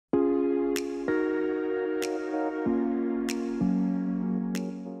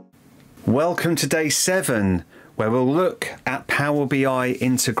Welcome to day 7, where we'll look at Power BI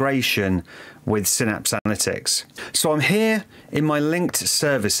integration with Synapse Analytics. So I'm here in my linked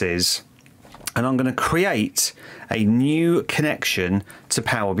services and I'm going to create a new connection to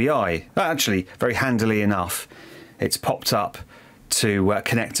Power BI. Actually, very handily enough, it's popped up to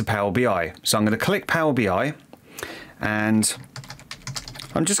connect to Power BI. So I'm going to click Power BI and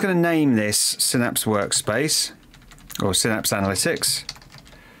I'm just going to name this Synapse Workspace or Synapse Analytics.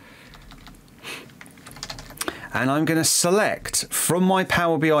 And I'm going to select from my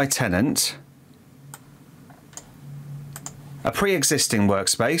Power BI tenant a pre-existing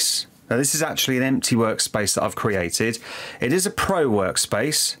workspace. Now this is actually an empty workspace that I've created. It is a pro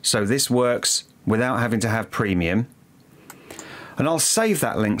workspace, so this works without having to have premium. And I'll save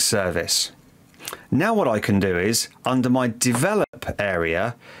that linked service. Now what I can do is, under my develop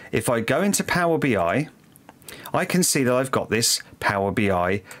area, if I go into Power BI, I can see that I've got this Power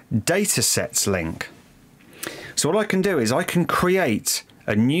BI datasets link. So what I can do is I can create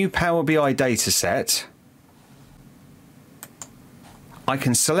a new Power BI dataset. I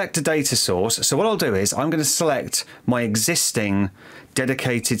can select a data source. So what I'll do is I'm going to select my existing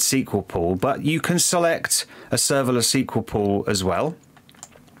dedicated SQL pool, but you can select a serverless SQL pool as well.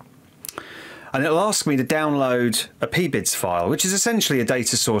 And it'll ask me to download a pbids file, which is essentially a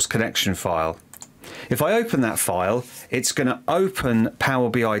data source connection file. If I open that file, it's going to open Power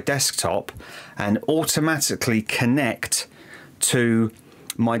BI Desktop and automatically connect to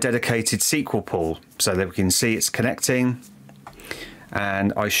my dedicated SQL pool so that we can see it's connecting.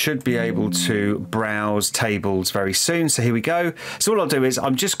 And I should be able to browse tables very soon. So here we go. So what I'll do is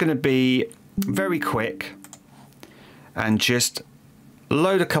I'm just going to be very quick and just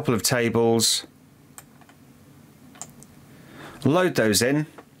load a couple of tables, load those in.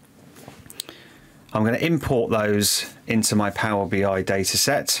 I'm going to import those into my Power BI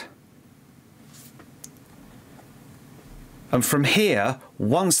dataset. And from here,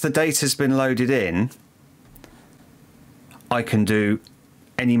 once the data's been loaded in, I can do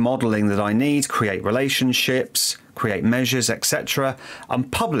any modeling that I need, create relationships, create measures, etc., and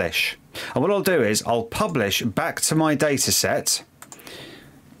publish. And what I'll do is I'll publish back to my dataset.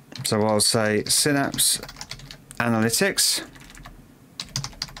 So I'll say Synapse Analytics.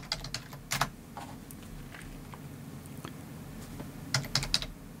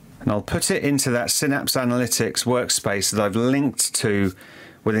 And I'll put it into that Synapse Analytics workspace that I've linked to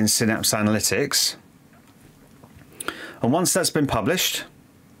within Synapse Analytics. And once that's been published,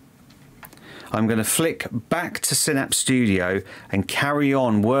 I'm going to flick back to Synapse Studio and carry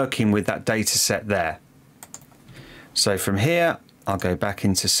on working with that data set there. So from here, I'll go back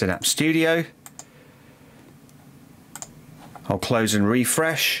into Synapse Studio. I'll close and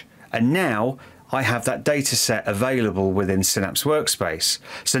refresh. And now I have that data set available within Synapse Workspace.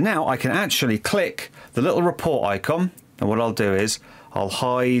 So now I can actually click the little report icon. And what I'll do is I'll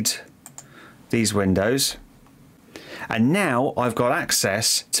hide these windows. And now I've got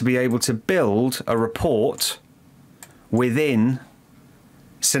access to be able to build a report within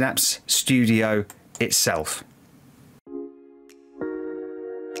Synapse Studio itself.